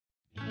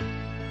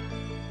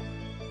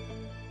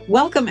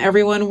Welcome,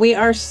 everyone. We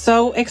are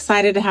so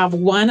excited to have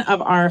one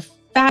of our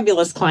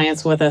fabulous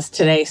clients with us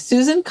today,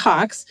 Susan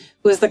Cox,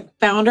 who is the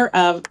founder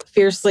of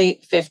Fiercely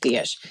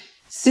 50ish.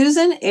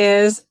 Susan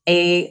is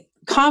a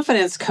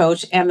confidence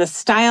coach and the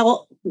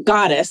style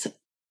goddess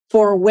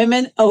for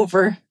women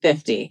over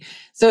 50.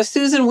 So,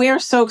 Susan, we are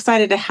so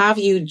excited to have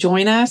you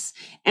join us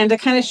and to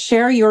kind of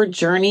share your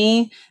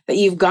journey that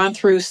you've gone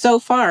through so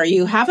far.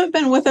 You haven't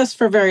been with us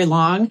for very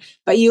long,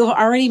 but you've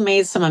already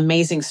made some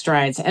amazing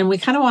strides. And we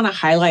kind of want to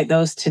highlight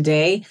those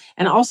today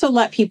and also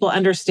let people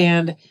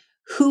understand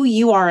who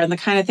you are and the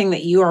kind of thing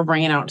that you are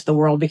bringing out to the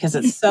world, because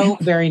it's so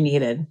very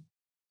needed.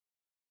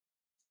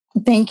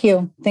 Thank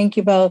you. Thank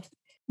you both.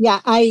 Yeah,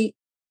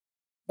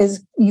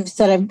 as you've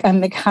said,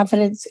 I'm a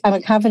confidence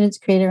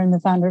creator and the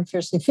founder of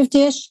Fiercely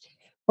 50ish,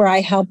 where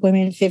I help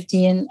women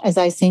 50 and, as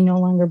I say, no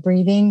longer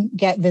breathing,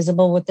 get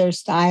visible with their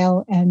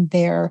style and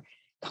their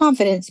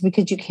confidence,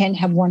 because you can't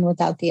have one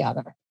without the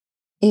other.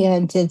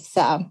 And it's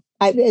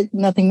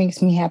nothing makes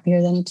me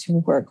happier than to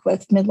work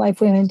with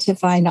midlife women to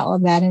find all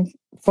of that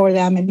for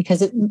them, and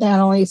because it not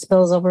only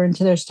spills over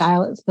into their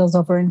style, it spills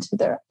over into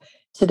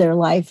their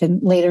life,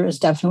 and later is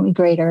definitely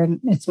greater.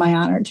 And it's my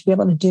honor to be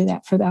able to do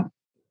that for them.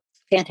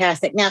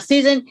 Fantastic. Now,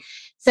 Susan,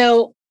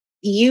 so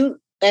you,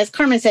 as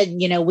Carmen said,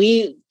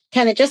 we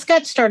kind of just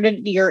got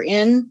started. You're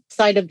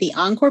inside of the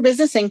Encore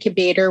Business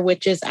Incubator,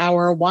 which is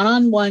our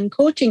one-on-one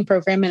coaching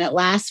program, and it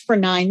lasts for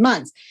 9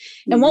 months.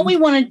 Mm-hmm. And what we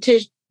wanted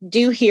to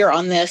do here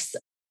on this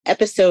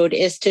episode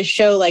is to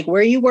show like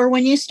where you were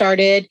when you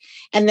started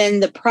and then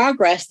the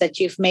progress that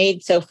you've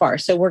made so far.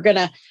 So we're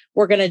going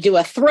to do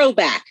a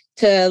throwback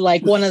to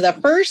like one of the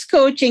first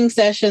coaching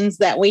sessions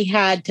that we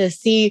had to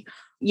see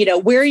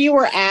where you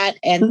were at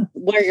and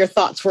where your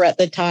thoughts were at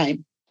the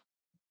time.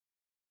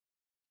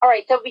 All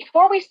right. So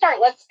before we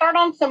start, let's start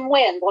on some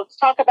wins. Let's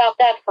talk about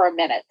that for a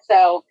minute.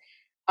 So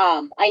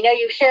I know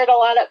you've shared a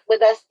lot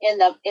with us in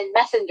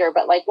Messenger,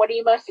 but like, what are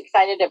you most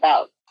excited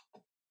about?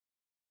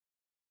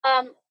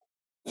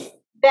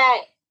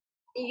 That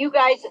you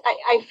guys,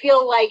 I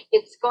feel like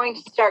it's going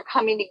to start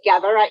coming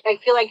together. I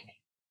feel like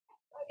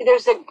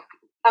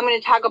I'm going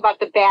to talk about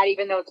the bad,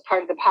 even though it's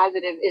part of the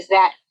positive, is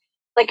that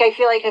like, I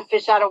feel like a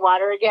fish out of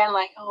water again,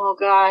 like, oh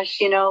gosh,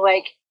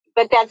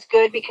 but that's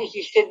good because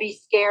you should be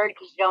scared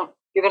because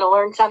you're going to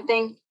learn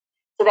something.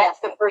 So that's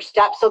the first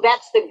step. So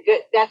that's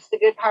the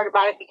good part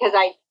about it, because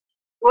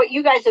what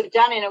you guys have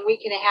done in a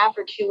week and a half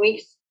or 2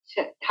 weeks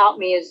to help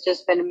me has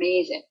just been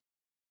amazing.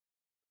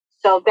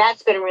 So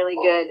that's been really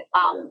good.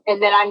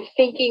 And then I'm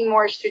thinking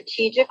more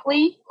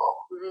strategically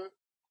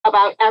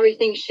about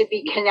everything should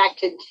be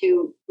connected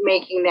to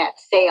making that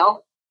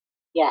sale.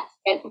 Yes.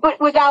 But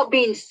without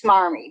being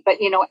smarmy, but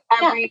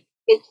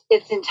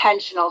it's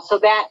intentional. So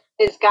that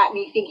has got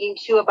me thinking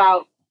too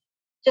about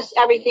just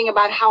everything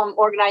about how I'm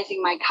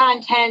organizing my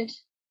content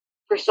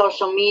for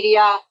social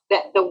media,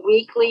 that the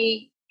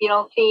weekly,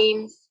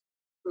 themes.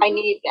 Mm-hmm. I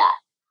need that.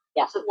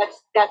 Yeah. So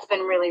that's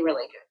been really,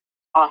 really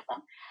good.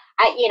 Awesome.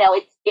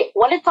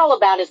 What it's all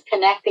about is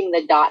connecting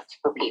the dots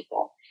for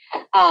people.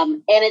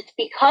 And it's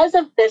because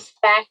of this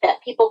fact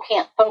that people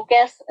can't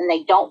focus and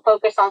they don't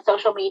focus on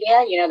social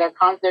media.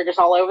 They're just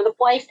all over the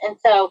place. And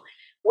so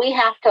we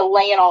have to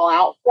lay it all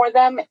out for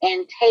them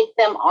and take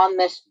them on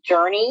this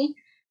journey,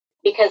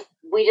 because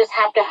we just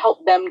have to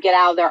help them get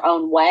out of their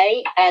own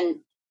way and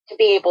to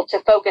be able to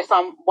focus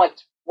on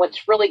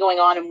what's really going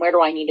on and where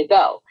do I need to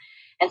go.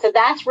 And so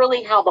that's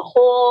really how the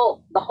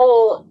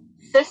whole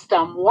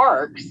system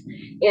works,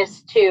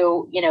 is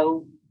to,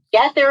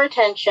 get their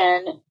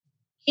attention,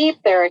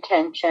 keep their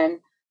attention,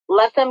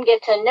 let them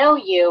get to know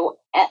you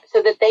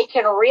so that they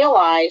can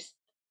realize,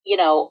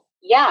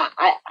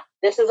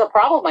 this is a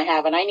problem I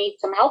have and I need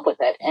some help with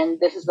it. And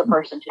this is the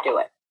person to do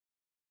it.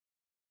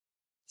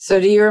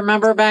 So do you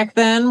remember back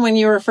then when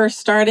you were first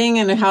starting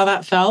and how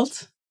that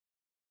felt?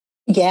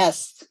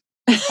 Yes,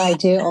 I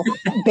do.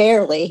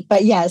 Barely,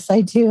 but yes,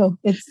 I do.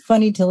 It's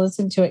funny to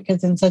listen to it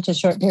because in such a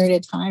short period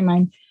of time,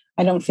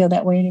 I don't feel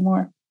that way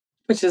anymore.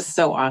 Which is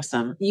so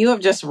awesome. You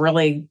have just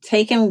really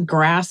taken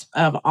grasp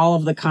of all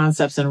of the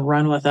concepts and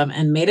run with them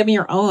and made them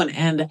your own.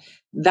 And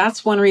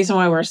that's one reason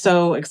why we're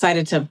so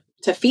excited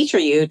to feature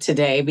you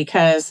today,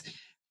 because,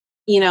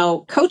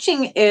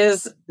 coaching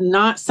is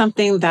not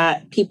something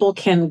that people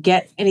can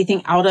get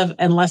anything out of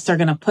unless they're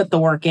going to put the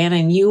work in.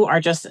 And you are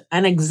just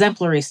an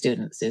exemplary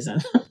student, Susan.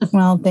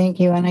 Well,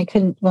 thank you. And I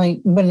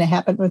wouldn't have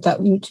happened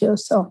without you too.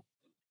 So,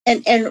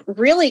 and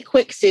really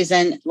quick,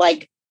 Susan,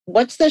 like,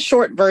 what's the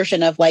short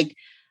version of like,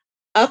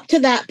 up to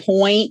that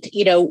point,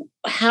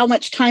 how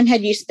much time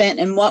had you spent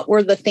and what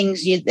were the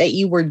things that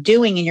you were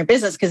doing in your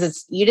business?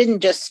 Because you didn't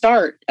just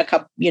start a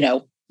couple,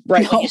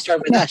 when you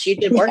started with us, you've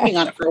been working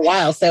on it for a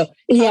while. So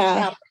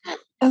yeah,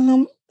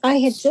 I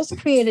had just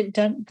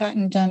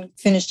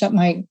finished up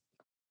my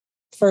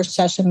first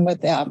session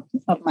with of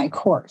my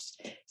course.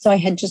 So I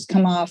had just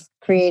come off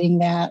creating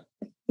that.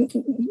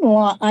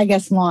 Well, I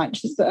guess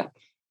launch is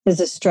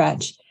a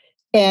stretch,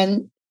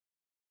 and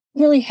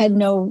really had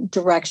no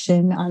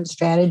direction on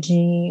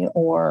strategy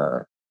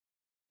or,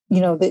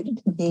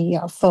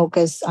 the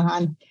focus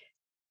on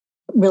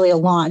really a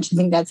launch. I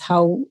think that's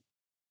how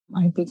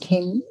I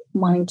became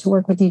wanting to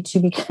work with you too,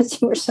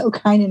 because you were so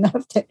kind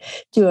enough to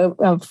do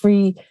a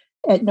free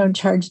at no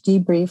charge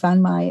debrief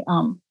on my,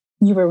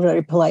 you were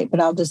very polite,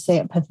 but I'll just say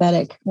a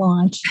pathetic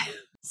launch.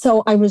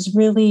 So I was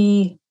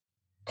really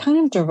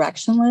kind of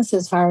directionless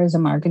as far as a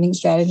marketing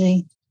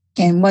strategy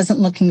and wasn't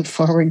looking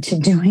forward to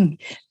doing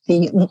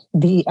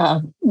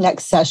the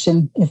next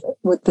session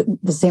with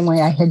the same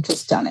way I had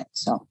just done it.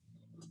 So.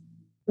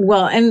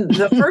 Well, and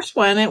the first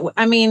one,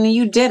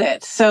 you did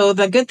it. So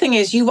the good thing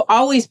is you've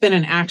always been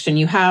in action.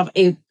 You have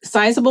a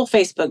sizable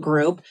Facebook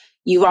group.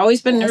 You've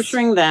always been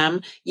nurturing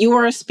them. You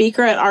were a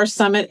speaker at our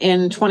summit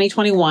in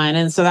 2021.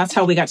 And so that's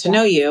how we got to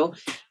know you.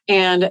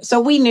 And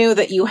so we knew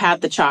that you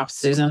had the chops,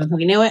 Susan.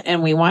 We knew it,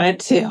 and we wanted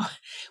to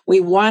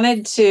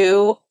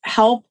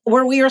help.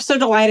 We were so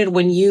delighted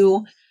when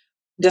you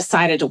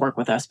decided to work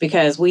with us,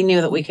 because we knew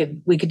that we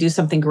could do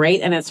something great,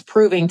 and it's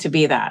proving to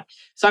be that.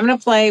 So I'm going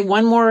to play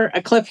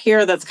a clip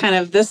here that's kind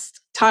of, this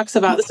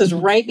is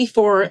right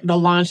before the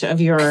launch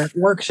of your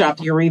workshop,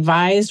 your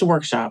revised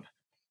workshop.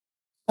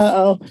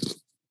 Uh-oh.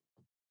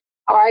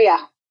 How are you?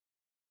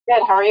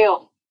 Good. How are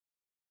you?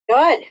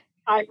 Good.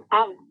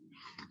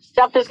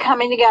 Stuff is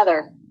coming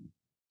together.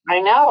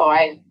 I know.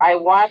 I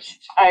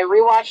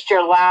rewatched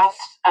your last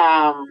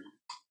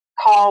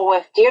call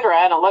with Deirdre,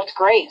 and it looked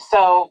great.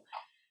 So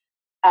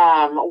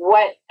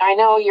what I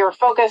know you're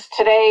focused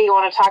today, you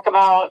want to talk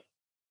about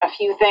a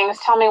few things.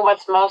 Tell me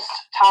what's most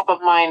top of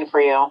mind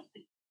for you.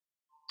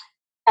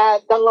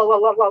 The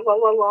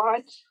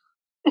launch.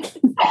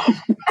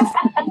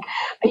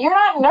 You're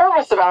not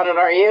nervous about it,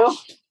 are you?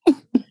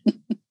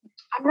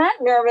 I'm not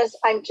nervous.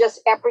 I'm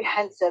just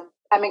apprehensive.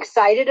 I'm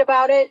excited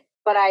about it,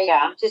 but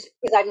just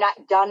because I've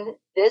not done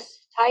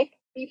this type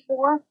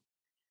before.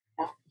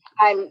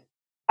 I'm,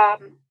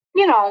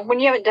 when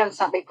you haven't done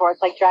something before,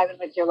 it's like driving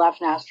with your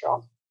left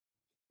nostril.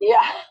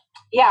 Yeah.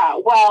 Yeah.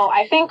 Well,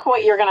 I think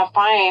what you're going to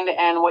find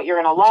and what you're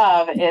going to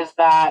love is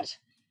that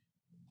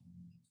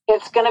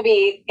it's going to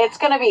be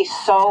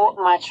so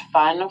much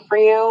fun for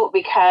you,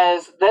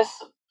 because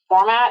this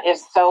format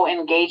is so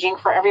engaging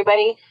for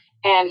everybody,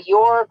 and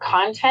your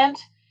content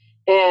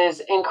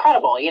is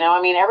incredible.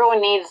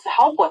 Everyone needs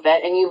help with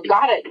it, and you've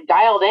got it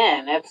dialed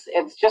in.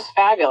 It's just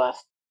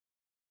fabulous.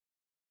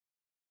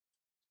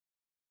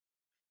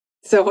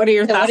 So what are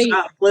your thoughts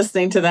about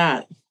listening to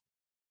that?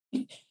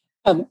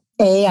 I'm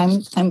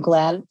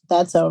glad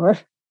that's over.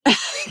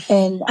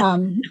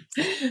 And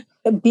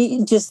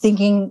just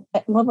thinking,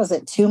 what was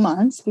it, 2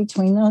 months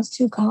between those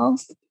two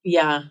calls?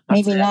 Yeah.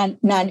 Maybe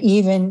not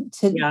even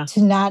to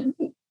not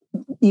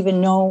even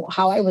know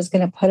how I was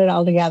going to put it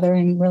all together,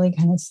 and really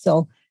kind of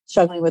still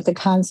struggling with the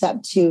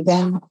concept, to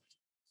then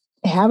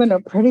having a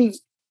pretty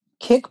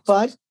kick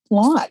butt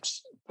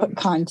launch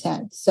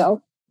content.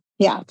 So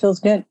yeah, it feels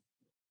good.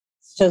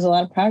 Shows a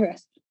lot of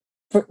progress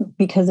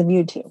because of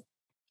you two.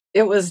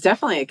 It was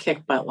definitely a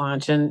kick butt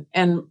launch. And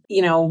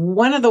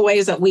one of the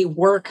ways that we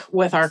work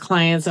with our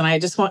clients, and I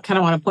just want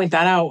to point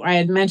that out, I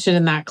had mentioned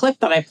in that clip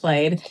that I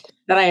played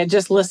that I had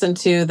just listened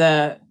to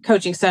the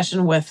coaching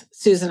session with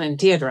Susan and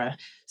Deirdre.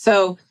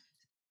 So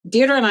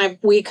Deirdre and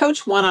we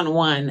coach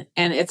one-on-one,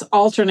 and it's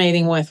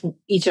alternating with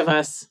each of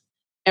us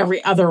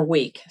every other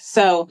week.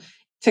 So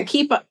to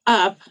keep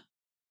up,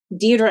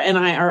 Deirdre and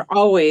I are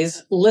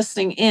always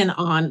listening in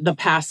on the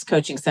past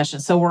coaching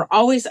sessions. So we're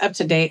always up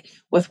to date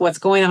with what's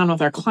going on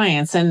with our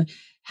clients. And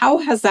how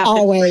has that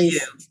been for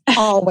you?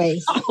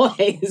 Always.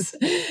 Always.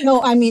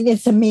 No,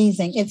 it's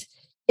amazing.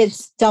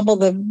 It's double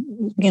the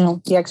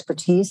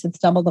expertise. It's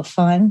double the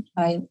fun.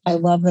 I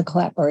love the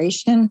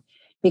collaboration,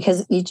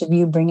 because each of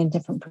you bring a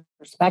different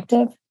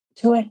perspective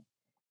to it.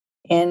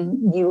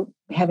 And you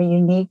have a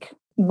unique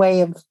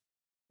way of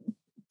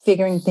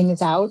figuring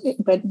things out,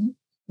 but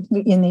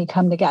they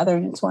come together,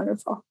 and it's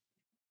wonderful.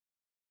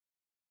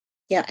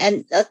 Yeah,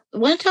 and I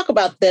want to talk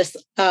about this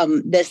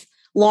this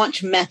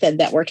launch method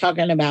that we're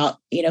talking about.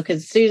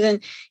 Because Susan,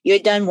 you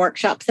had done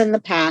workshops in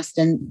the past,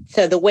 and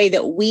so the way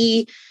that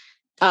we,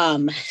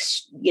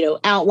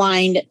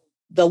 outlined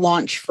the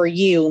launch for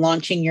you,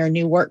 launching your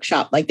new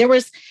workshop, like there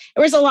was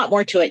a lot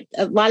more to it.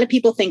 A lot of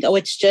people think, oh,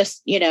 it's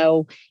just you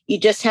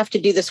just have to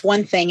do this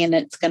one thing and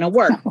it's going to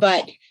work,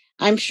 but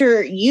I'm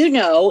sure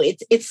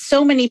it's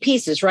so many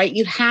pieces, right?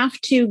 You have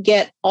to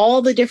get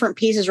all the different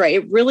pieces right.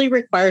 It really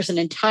requires an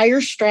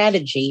entire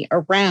strategy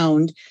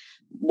around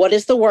what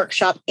is the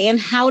workshop and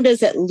how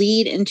does it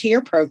lead into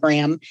your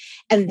program.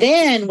 And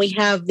then we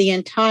have the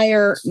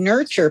entire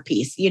nurture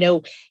piece.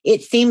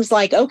 It seems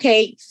like,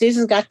 okay,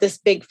 Susan's got this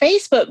big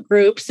Facebook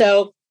group,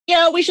 so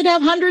we should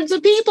have hundreds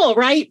of people,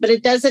 right? But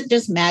it doesn't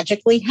just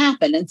magically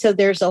happen. And so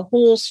there's a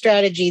whole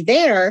strategy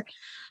there,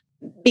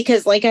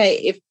 because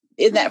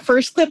in that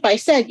first clip, I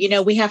said,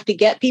 we have to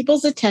get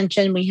people's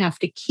attention. We have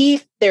to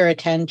keep their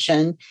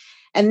attention.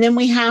 And then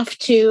we have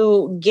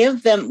to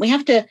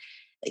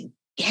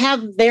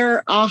have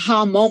their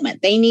aha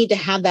moment. They need to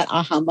have that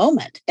aha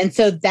moment. And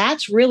so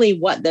that's really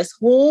what this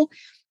whole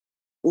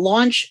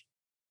launch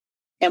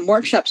and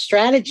workshop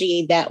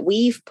strategy that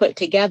we've put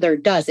together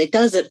does. It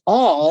does it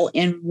all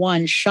in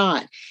one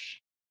shot.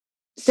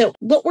 So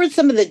what were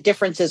some of the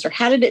differences, or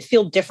how did it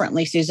feel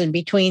differently, Susan,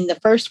 between the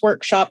first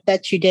workshop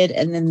that you did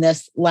and then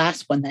this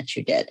last one that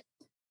you did?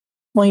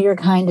 Well, you're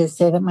kind to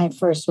say that my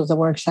first was a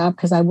workshop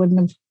because I wouldn't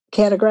have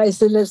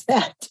categorized it as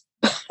that.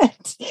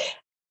 But,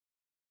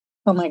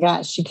 oh my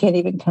gosh, you can't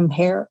even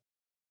compare.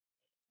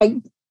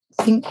 I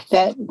think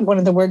that one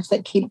of the words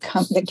that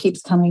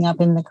keeps coming up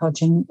in the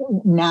coaching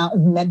now,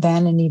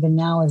 then and even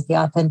now, is the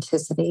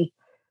authenticity.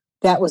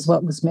 That was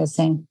what was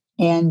missing.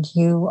 And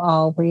you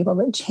all were able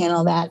to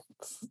channel that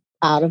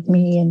out of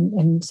me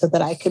and so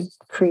that I could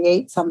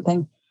create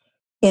something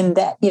in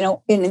that,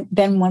 and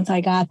then once I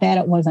got that,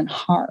 it wasn't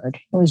hard.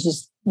 It was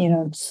just,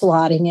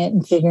 slotting it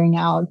and figuring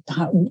out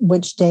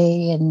which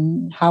day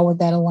and how would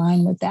that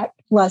align with that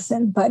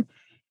lesson. But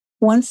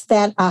once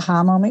that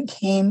aha moment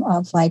came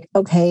of like,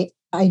 okay,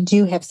 I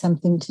do have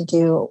something to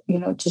do,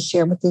 to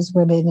share with these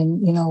women.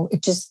 And,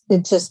 it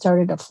just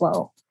started to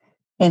flow.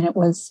 And it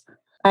was,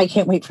 I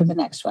can't wait for the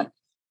next one.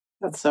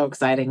 That's so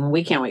exciting.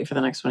 We can't wait for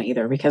the next one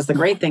either, because the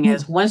great thing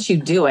is once you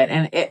do it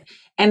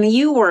and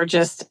you were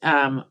just,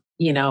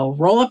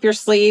 roll up your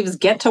sleeves,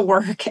 get to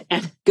work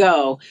and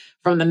go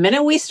from the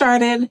minute we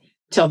started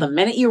till the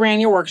minute you ran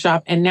your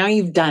workshop. And now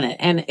you've done it.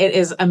 And it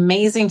is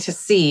amazing to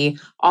see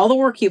all the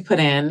work you put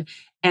in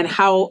and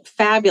how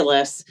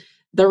fabulous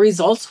the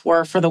results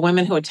were for the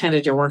women who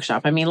attended your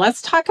workshop. I mean,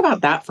 let's talk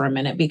about that for a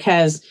minute,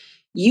 because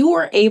you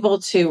were able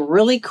to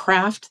really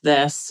craft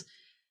this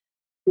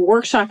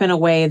workshop in a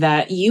way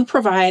that you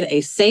provide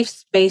a safe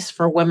space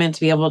for women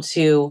to be able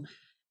to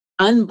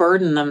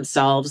unburden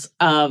themselves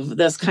of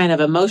this kind of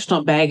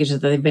emotional baggage that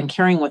they've been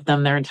carrying with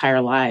them their entire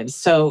lives.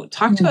 So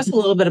talk to us a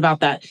little bit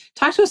about that.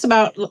 Talk to us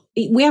about,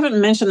 we haven't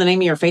mentioned the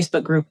name of your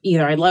Facebook group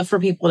either. I'd love for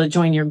people to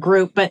join your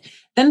group, but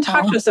then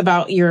talk to us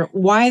about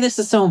why this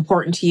is so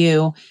important to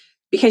you,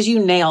 because you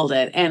nailed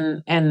it.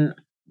 And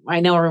I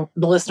know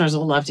the listeners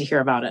will love to hear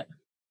about it.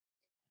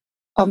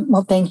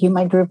 Well, thank you.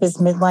 My group is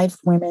Midlife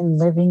Women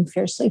Living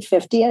Fiercely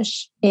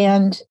 50-ish.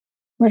 And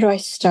where do I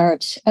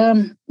start?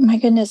 My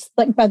goodness,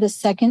 like by the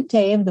second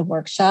day of the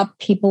workshop,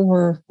 people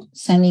were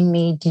sending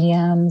me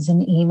DMs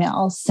and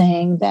emails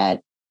saying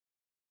that,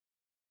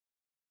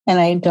 and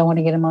I don't want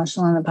to get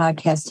emotional on the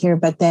podcast here,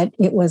 but that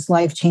it was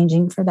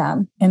life-changing for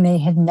them. And they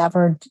had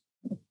never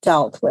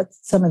dealt with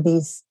some of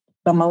these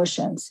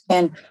emotions.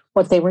 And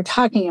what they were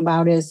talking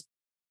about is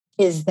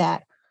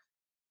that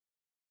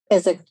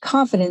as a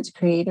confidence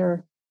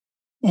creator,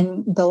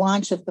 in the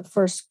launch of the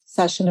first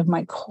session of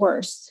my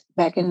course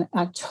back in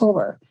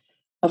October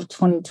of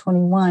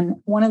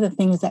 2021, one of the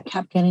things that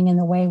kept getting in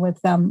the way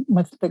with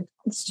the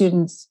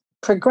students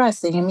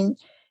progressing, I mean,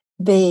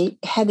 they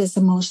had this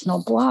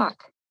emotional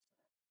block.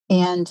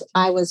 And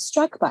I was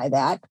struck by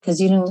that because,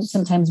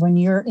 sometimes when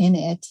you're in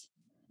it,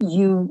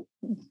 you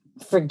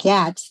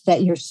forget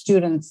that your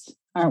students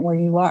aren't where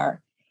you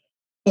are.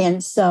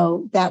 And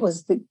so that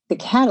was the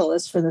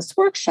catalyst for this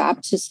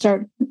workshop to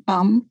start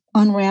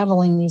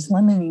unraveling these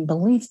limiting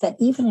beliefs that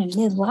even in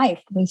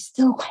midlife, we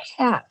still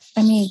have.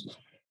 I mean,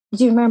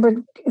 do you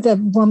remember the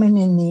woman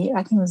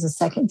I think it was the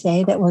second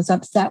day, that was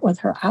upset with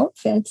her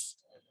outfits?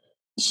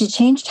 She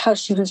changed how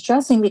she was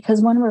dressing because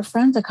one of her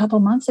friends a couple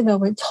months ago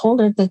had told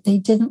her that they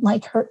didn't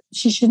like her.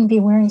 She shouldn't be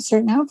wearing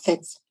certain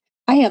outfits.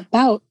 I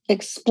about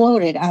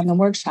exploded on the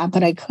workshop,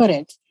 but I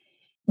couldn't.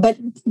 But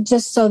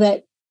just so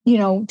that,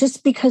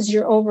 just because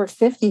you're over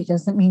 50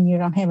 doesn't mean you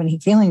don't have any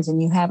feelings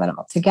and you have it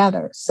all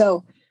together.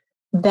 So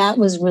that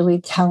was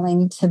really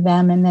telling to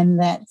them. And then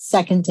that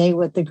second day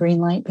with the green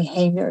light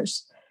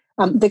behaviors,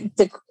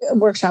 the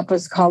workshop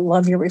was called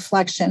Love Your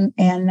Reflection.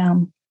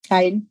 And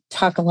I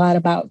talk a lot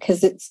about,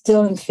 because it's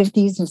still in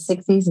 50s and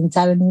 60s and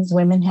 70s,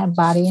 women have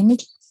body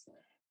image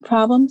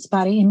problems,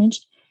 body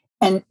image.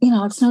 And,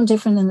 it's no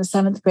different than the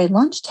 7th grade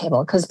lunch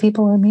table because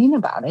people are mean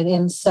about it.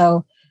 And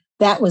so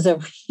that was a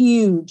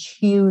huge,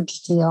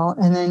 huge deal.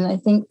 And then I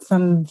think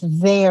from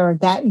there,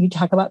 that you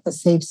talk about the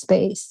safe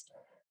space,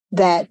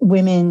 that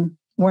women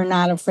were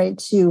not afraid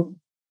to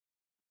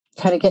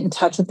kind of get in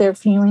touch with their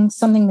feelings,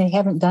 something they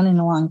haven't done in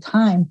a long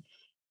time.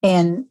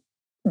 And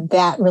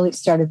that really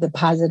started the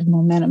positive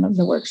momentum of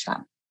the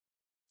workshop.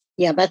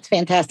 Yeah, that's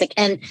fantastic.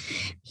 And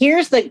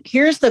here's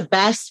the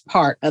best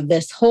part of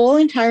this whole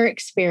entire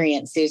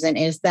experience, Susan,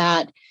 is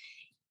that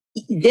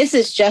this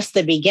is just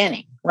the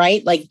beginning,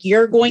 right? Like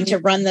you're going to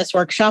run this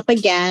workshop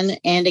again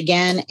and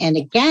again and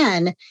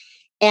again.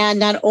 And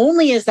not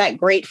only is that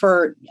great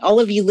for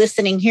all of you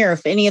listening here,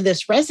 if any of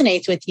this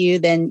resonates with you,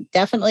 then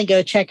definitely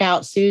go check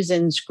out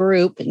Susan's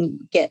group and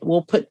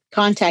we'll put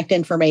contact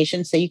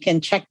information so you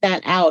can check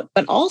that out.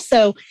 But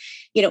also,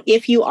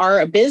 if you are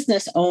a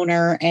business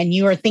owner and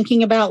you are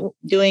thinking about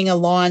doing a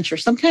launch or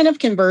some kind of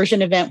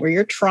conversion event where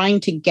you're trying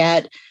to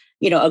get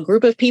a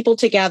group of people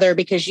together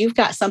because you've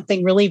got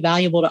something really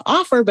valuable to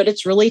offer, but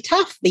it's really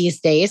tough these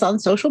days on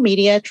social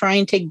media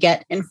trying to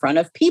get in front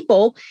of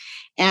people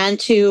and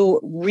to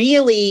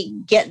really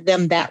get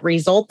them that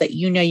result that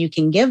you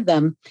can give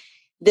them.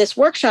 This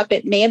workshop,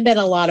 it may have been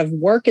a lot of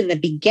work in the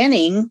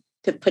beginning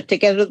to put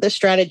together the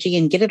strategy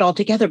and get it all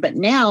together, but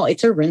now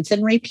it's a rinse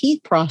and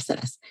repeat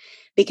process.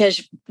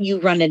 because you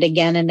run it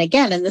again and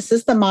again. And this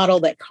is the model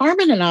that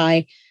Carmen and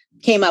I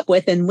came up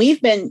with. And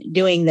we've been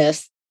doing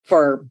this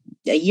for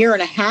a year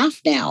and a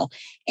half now.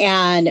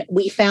 And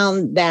we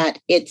found that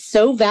it's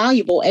so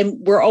valuable. And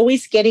we're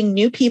always getting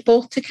new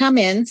people to come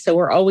in. So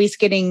we're always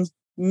getting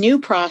new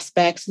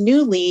prospects,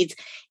 new leads,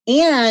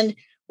 and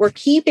we're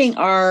keeping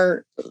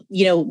our,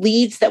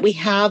 leads that we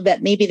have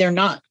that maybe they're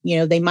not,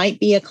 they might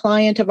be a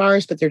client of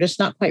ours, but they're just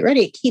not quite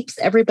ready. It keeps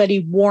everybody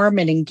warm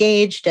and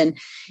engaged. And,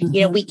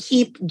 we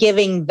keep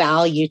giving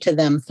value to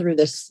them through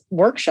this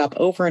workshop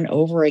over and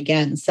over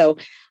again. So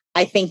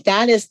I think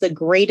that is the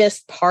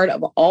greatest part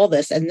of all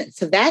this. And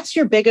so that's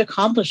your big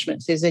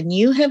accomplishment, Susan.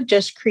 You have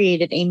just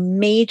created a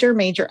major,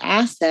 major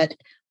asset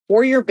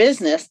for your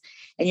business.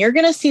 And you're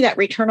going to see that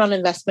return on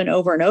investment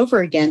over and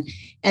over again.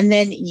 And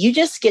then you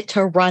just get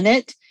to run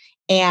it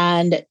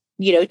and,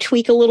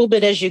 tweak a little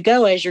bit as you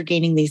go, as you're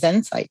gaining these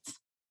insights.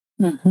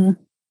 Mm-hmm.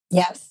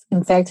 Yes.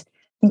 In fact,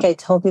 I think I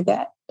told you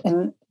that.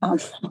 And I'm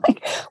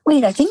like,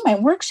 wait, I think my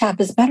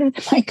workshop is better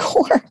than my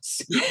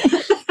course.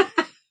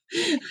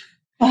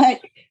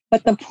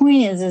 But the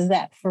point is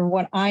that for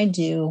what I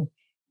do,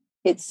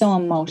 it's so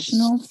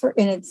emotional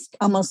and it's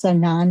almost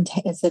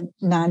it's a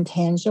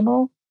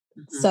non-tangible.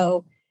 Mm-hmm.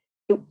 So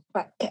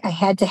I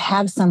had to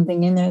have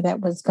something in there that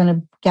was going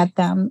to get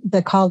them,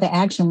 the call to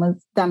action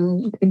was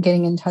them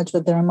getting in touch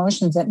with their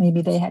emotions that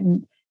maybe they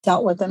hadn't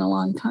dealt with in a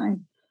long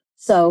time.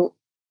 So,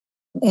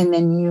 and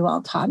then you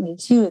all taught me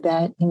too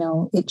that,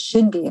 it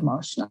should be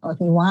emotional if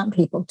you want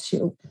people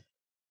to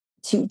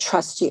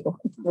trust you,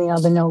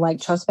 the know, like,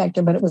 trust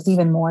factor, but it was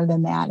even more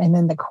than that. And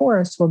then the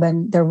course,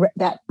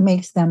 that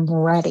makes them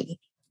ready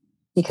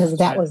because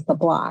that was the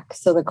block.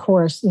 So the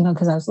course,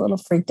 because I was a little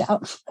freaked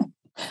out.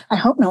 I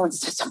hope no one's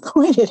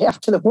disappointed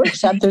after the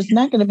workshop. There's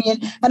not going to be,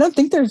 I don't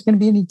think there's going to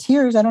be any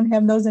tears. I don't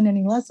have those in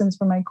any lessons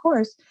for my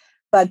course,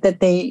 but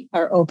that they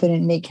are open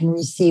and they can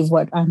receive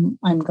what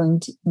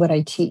what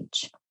I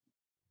teach.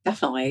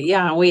 Definitely.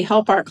 Yeah. We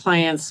help our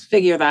clients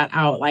figure that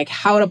out, like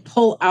how to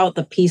pull out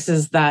the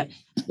pieces that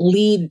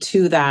lead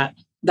to that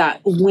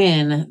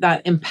win,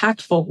 that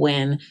impactful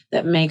win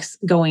that makes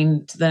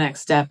going to the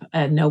next step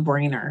a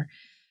no-brainer.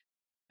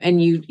 And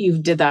you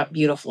did that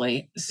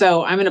beautifully.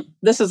 So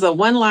this is the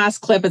one last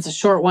clip. It's a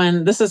short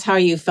one. This is how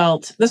you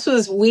felt. This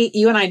was,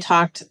 you and I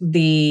talked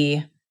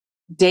the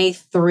day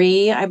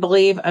 3, I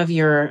believe, of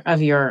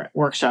your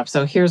workshop.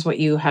 So here's what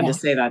you had to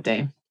say that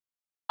day.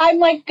 I'm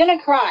like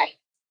gonna cry.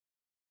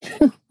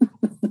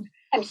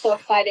 I'm so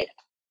excited.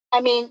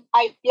 I mean,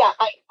 I'm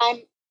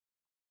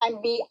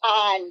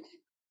beyond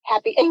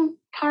happy. And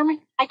Carmen,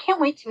 I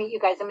can't wait to meet you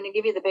guys. I'm going to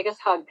give you the biggest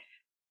hug.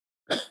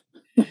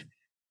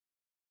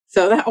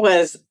 So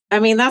that's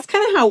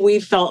kind of how we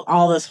felt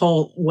all this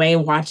whole way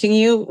watching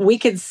you. We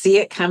could see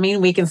it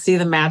coming. We can see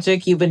the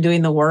magic. You've been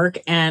doing the work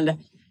and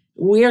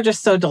we are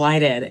just so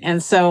delighted.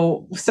 And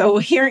so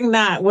hearing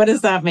that, what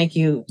does that make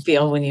you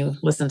feel when you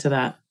listen to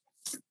that?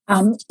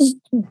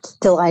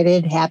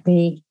 Delighted,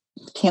 happy,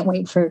 can't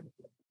wait for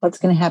what's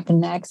going to happen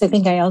next. I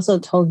think I also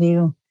told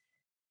you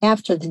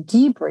after the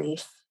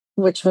debrief,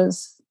 which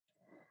was,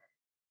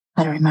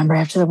 I don't remember,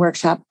 after the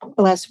workshop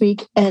last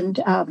week,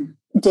 and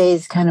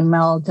days kind of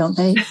meld, don't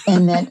they?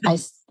 And that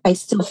I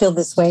still feel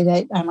this way,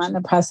 that I'm on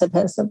the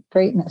precipice of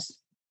greatness.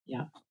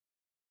 Yeah.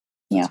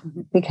 Yeah.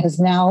 Because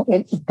now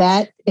I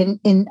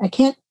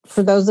can't,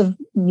 for those of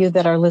you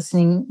that are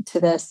listening to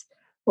this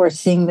or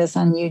seeing this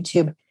on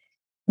YouTube,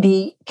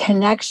 the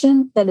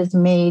connection that is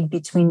made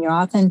between your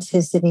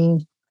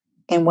authenticity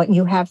and what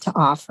you have to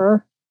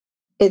offer,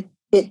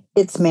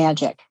 it's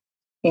magic.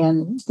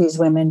 And these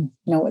women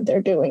know what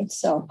they're doing.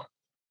 So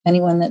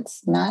anyone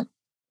that's not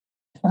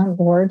on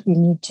board, you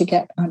need to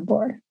get on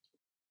board.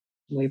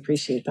 We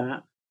appreciate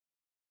that.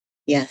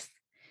 Yes.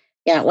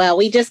 Yeah. Well,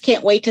 we just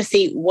can't wait to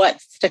see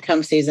what's to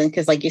come, Susan,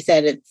 because like you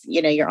said, it's,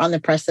 you're on the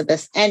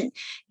precipice and,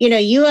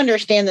 you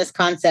understand this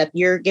concept.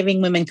 You're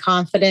giving women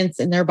confidence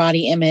in their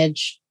body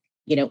image,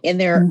 in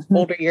their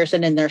older years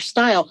and in their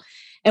style.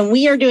 And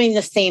we are doing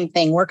the same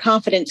thing. We're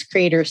confidence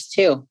creators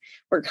too.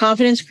 We're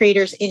confidence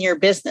creators in your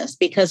business,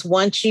 because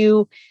once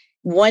you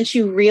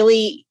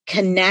really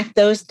connect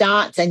those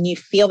dots and you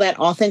feel that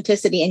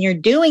authenticity and you're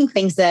doing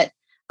things that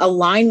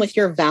align with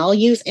your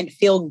values and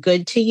feel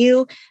good to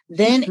you,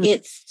 then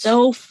it's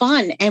so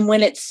fun. And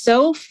when it's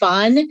so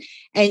fun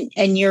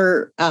and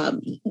you're,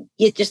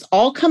 it just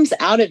all comes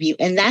out of you.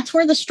 And that's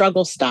where the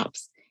struggle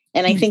stops.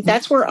 And I think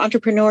that's where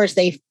entrepreneurs,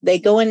 they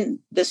go in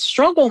the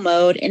struggle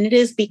mode, and it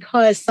is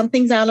because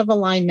something's out of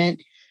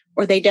alignment,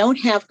 or they don't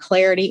have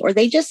clarity, or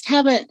they just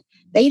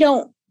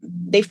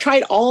they've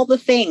tried all the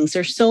things.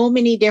 There's so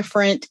many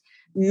different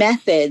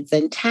methods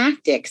and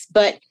tactics,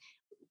 but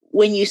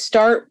when you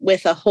start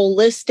with a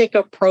holistic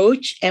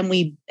approach and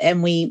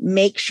we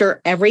make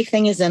sure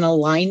everything is in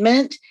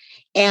alignment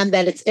and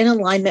that it's in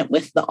alignment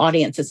with the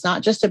audience, it's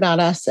not just about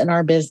us and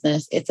our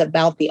business, it's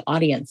about the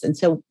audience. And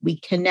so we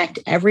connect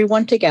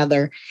everyone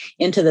together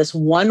into this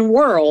one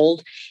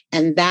world,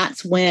 and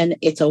that's when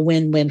it's a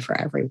win-win for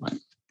everyone.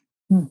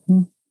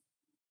 Mm-hmm.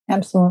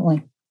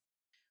 Absolutely.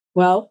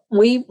 Well,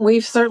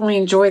 we've certainly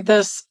enjoyed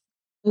this.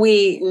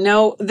 we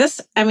know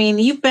this. I mean,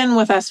 you've been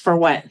with us for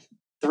what,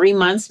 3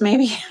 months,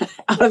 maybe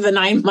out of the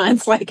 9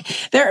 months. Like,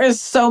 there is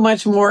so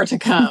much more to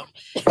come.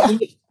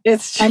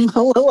 I'm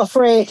a little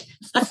afraid.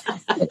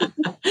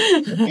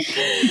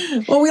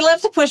 Well, we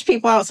love to push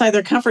people outside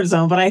their comfort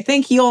zone, but I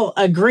think you'll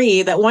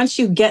agree that once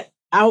you get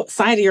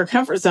outside of your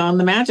comfort zone,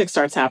 the magic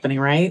starts happening,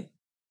 right?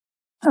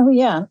 Oh,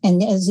 yeah.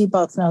 And as you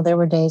both know, there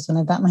were days when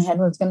I thought my head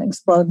was going to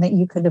explode and that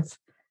you could have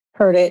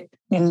heard it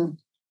in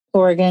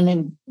Oregon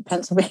and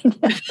Pennsylvania.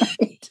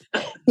 Right?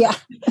 Yeah.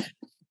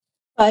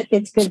 But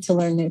it's good to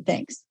learn new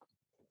things.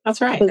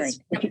 That's right.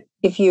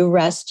 If you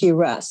rest, you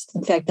rest.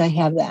 In fact, I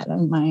have that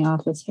in my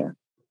office here.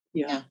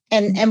 Yeah.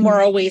 And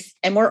we're always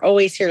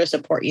here to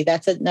support you.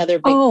 That's another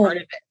big part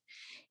of it.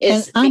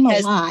 And I'm a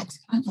lot.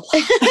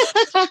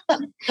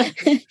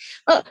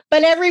 Well,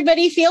 but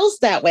everybody feels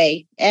that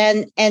way.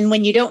 And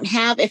when you don't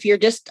have, if you're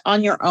just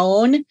on your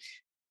own,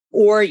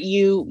 or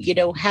you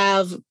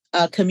have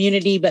a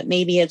community, but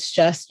maybe it's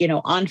just,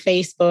 on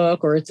Facebook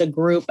or it's a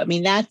group. I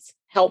mean, that's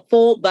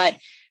helpful, but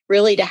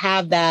really to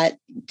have that,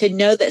 to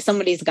know that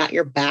somebody's got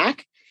your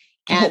back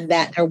and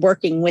that they're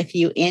working with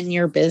you in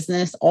your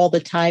business all the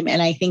time.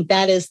 And I think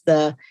that's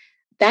the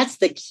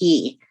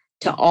key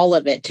to all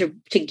of it, to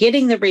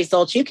getting the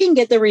results. You can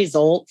get the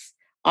results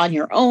on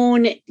your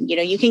own.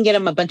 You can get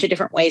them a bunch of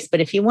different ways, but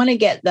if you want to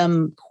get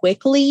them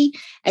quickly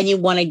and you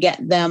want to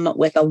get them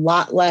with a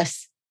lot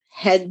less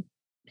head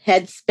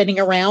spinning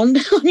around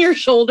on your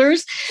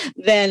shoulders,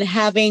 then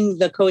having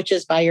the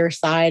coaches by your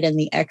side and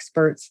the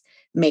experts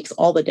makes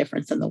all the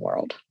difference in the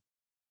world.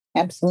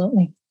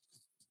 Absolutely.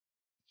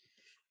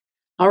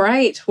 All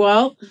right.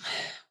 Well,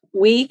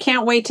 we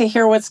can't wait to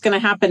hear what's going to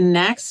happen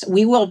next.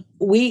 We'll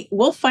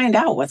find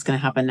out what's going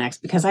to happen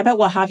next, because I bet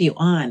we'll have you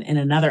on in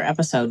another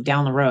episode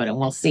down the road, and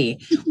we'll see.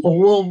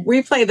 We'll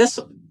replay this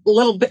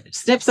little bit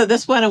snips of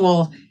this one, and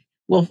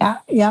we'll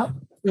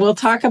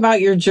talk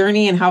about your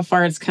journey and how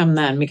far it's come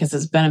then, because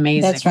it's been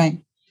amazing. That's right.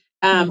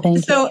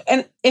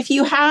 And if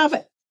you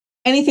have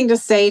anything to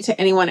say to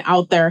anyone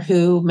out there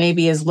who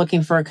maybe is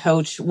looking for a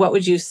coach, what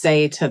would you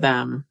say to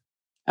them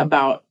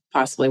about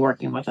possibly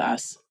working with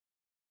us?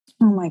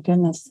 Oh my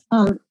goodness.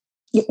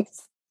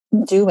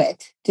 Do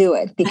it,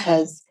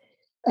 because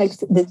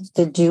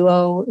the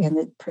duo and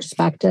the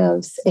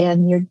perspectives,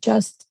 and you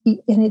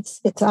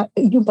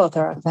both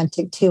are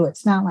authentic too.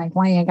 It's not like,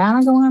 well, you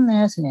gotta go on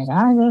this and you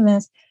gotta do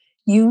this.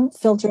 You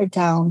filter it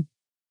down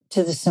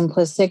to the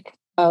simplistic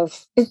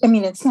of,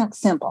 it's not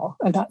simple.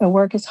 The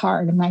work is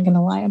hard. I'm not going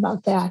to lie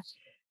about that,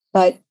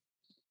 but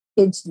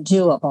it's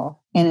doable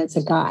and it's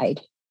a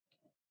guide,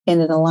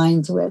 and it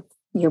aligns with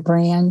your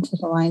brand. It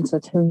aligns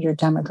with who your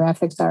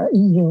demographics are.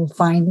 You'll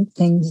find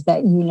things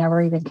that you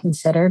never even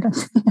considered.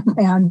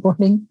 My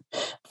onboarding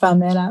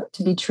found that out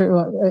to be true.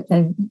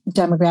 A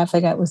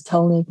demographic I was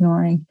totally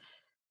ignoring.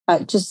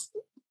 Just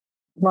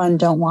run,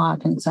 don't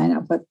walk, and sign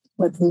up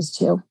with these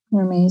two.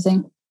 They're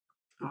amazing.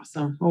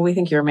 Awesome. Well, we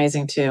think you're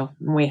amazing too.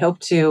 And we hope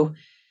to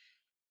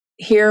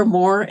hear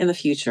more in the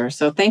future.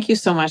 So thank you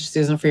so much,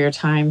 Susan, for your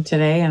time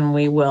today. And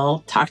we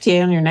will talk to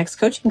you on your next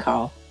coaching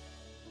call.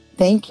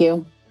 Thank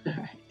you. All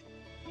right.